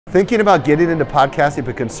Thinking about getting into podcasting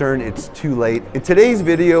but concerned it's too late? In today's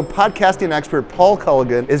video, podcasting expert Paul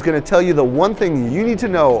Colligan is going to tell you the one thing you need to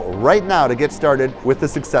know right now to get started with a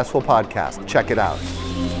successful podcast. Check it out.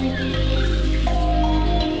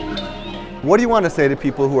 What do you want to say to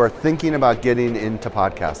people who are thinking about getting into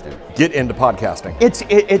podcasting? Get into podcasting. It's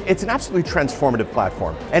an absolutely transformative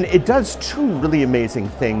platform, and it does two really amazing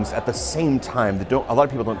things at the same time that a lot of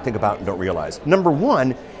people don't think about and don't realize. Number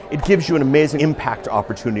one, it gives you an amazing impact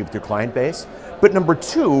opportunity with your client base. But number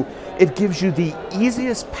two, it gives you the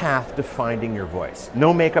easiest path to finding your voice.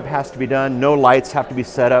 No makeup has to be done, no lights have to be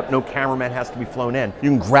set up, no cameraman has to be flown in. You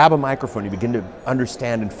can grab a microphone, you begin to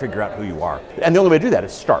understand and figure out who you are. And the only way to do that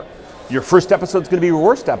is start. Your first episode is going to be your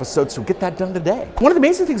worst episode, so get that done today. One of the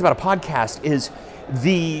amazing things about a podcast is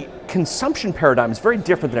the consumption paradigm is very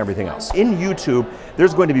different than everything else. In YouTube,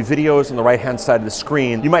 there's going to be videos on the right-hand side of the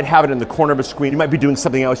screen. You might have it in the corner of a screen. You might be doing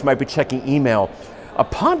something else. You might be checking email. A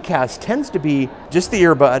podcast tends to be just the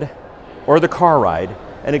earbud or the car ride,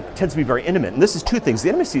 and it tends to be very intimate. And this is two things. The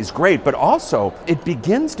intimacy is great, but also it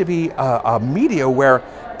begins to be a media where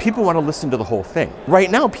people want to listen to the whole thing. Right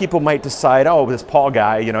now, people might decide, oh, this Paul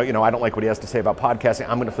guy, I don't like what he has to say about podcasting,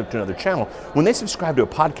 I'm going to flip to another channel. When they subscribe to a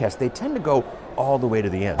podcast, they tend to go all the way to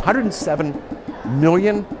the end. 107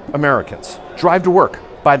 million Americans drive to work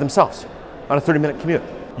by themselves on a 30-minute commute.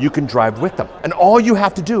 You can drive with them. And all you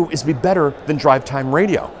have to do is be better than Drive Time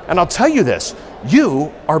Radio. And I'll tell you this,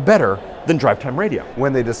 you are better than Drive Time Radio.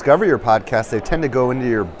 When they discover your podcast, they tend to go into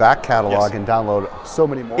your back catalog and download so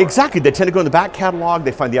many more. Exactly, they tend to go in the back catalog,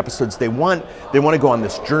 they find the episodes they want to go on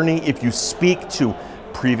this journey. If you speak to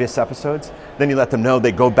previous episodes, then you let them know,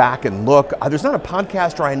 they go back and look. There's not a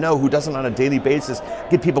podcaster I know who doesn't on a daily basis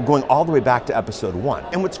get people going all the way back to episode 1.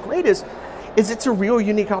 And what's great is it's a real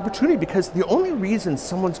unique opportunity, because the only reason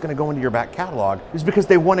someone's going to go into your back catalog is because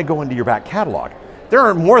they want to go into your back catalog. There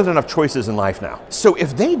are more than enough choices in life now. So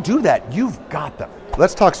if they do that, you've got them.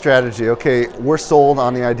 Let's talk strategy. Okay, we're sold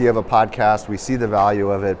on the idea of a podcast. We see the value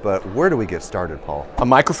of it, but where do we get started, Paul? A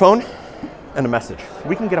microphone and a message.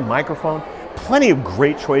 We can get a microphone. Plenty of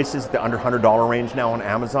great choices at the under $100 range now on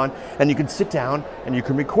Amazon, and you can sit down and you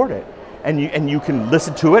can record it. And you can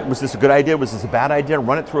listen to it. Was this a good idea? Was this a bad idea?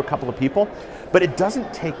 Run it through a couple of people. But it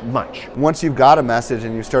doesn't take much. Once you've got a message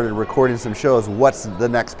and you started recording some shows, what's the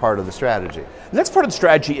next part of the strategy? The next part of the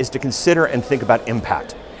strategy is to consider and think about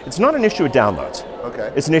impact. It's not an issue of downloads.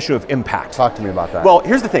 Okay. It's an issue of impact. Talk to me about that. Well,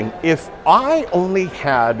 here's the thing. If I only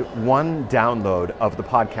had one download of the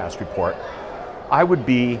podcast report, I would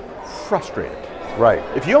be frustrated. Right.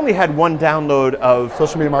 If you only had one download of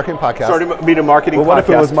social media marketing podcast. Social media marketing podcast. Well, what if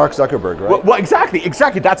it was Mark Zuckerberg, right? Well, exactly.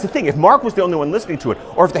 That's the thing. If Mark was the only one listening to it,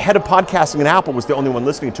 or if the head of podcasting at Apple was the only one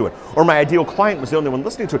listening to it, or my ideal client was the only one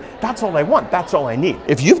listening to it, that's all I want. That's all I need.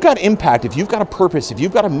 If you've got impact, if you've got a purpose, if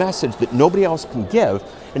you've got a message that nobody else can give,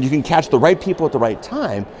 and you can catch the right people at the right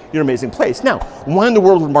time, you're in an amazing place. Now, why in the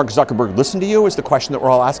world would Mark Zuckerberg listen to you is the question that we're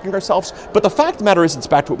all asking ourselves. But the fact of the matter is, it's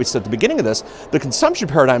back to what we said at the beginning of this, the consumption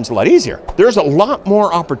paradigm is a lot easier. There's a lot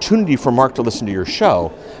more opportunity for Mark to listen to your show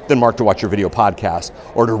than Mark to watch your video podcast,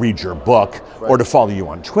 or to read your book, or to follow you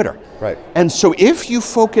on Twitter. Right. And so if you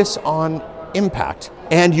focus on impact,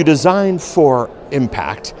 and you design for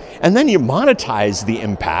impact, and then you monetize the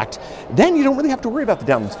impact, then you don't really have to worry about the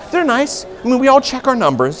downloads. They're nice. I mean, we all check our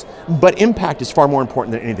numbers, but impact is far more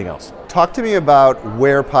important than anything else. Talk to me about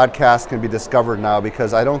where podcasts can be discovered now,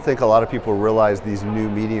 because I don't think a lot of people realize these new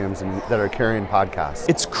mediums that are carrying podcasts.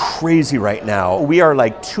 It's crazy right now. We are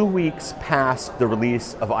like 2 weeks past the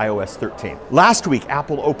release of iOS 13. Last week,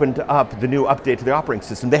 Apple opened up the new update to the operating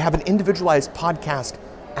system. They have an individualized podcast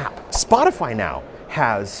app. Spotify now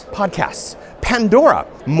has podcasts. Pandora,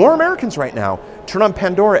 more Americans right now turn on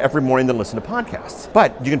Pandora every morning than listen to podcasts.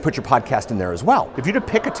 But you can put your podcast in there as well. If you were to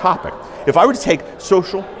pick a topic, if I were to take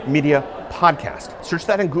social media podcast, search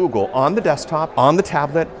that in Google on the desktop, on the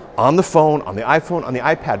tablet, on the phone, on the iPhone, on the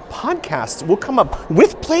iPad, podcasts will come up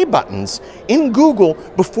with play buttons in Google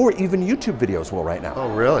before even YouTube videos will right now.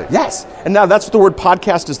 Oh, really? Yes. And now that's what the word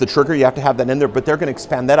podcast is, the trigger. You have to have that in there, but they're going to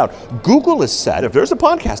expand that out. Google has said if there's a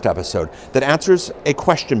podcast episode that answers a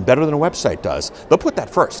question better than a website does, they'll put that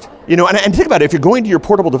first. And think about it. If you're going to your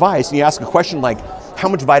portable device and you ask a question like, how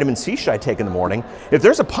much vitamin C should I take in the morning? If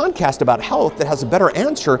there's a podcast about health that has a better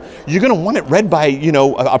answer, you're going to want it read by,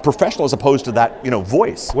 a professional as opposed to that,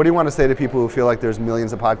 voice. What do you want to say to people who feel like there's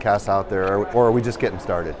millions of podcasts out there, or are we just getting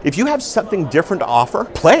started? If you have something different to offer,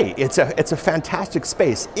 play. It's a fantastic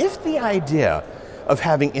space. If the idea of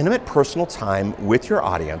having intimate personal time with your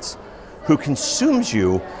audience who consumes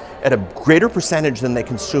you at a greater percentage than they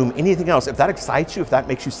consume anything else, if that excites you, if that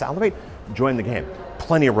makes you salivate, join the game.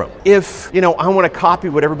 plenty of room. If, I want to copy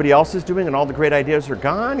what everybody else is doing and all the great ideas are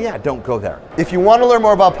gone, yeah, don't go there. If you want to learn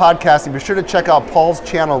more about podcasting, be sure to check out Paul's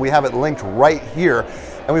channel. We have it linked right here.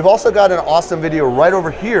 And we've also got an awesome video right over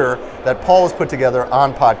here that Paul has put together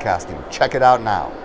on podcasting. Check it out now.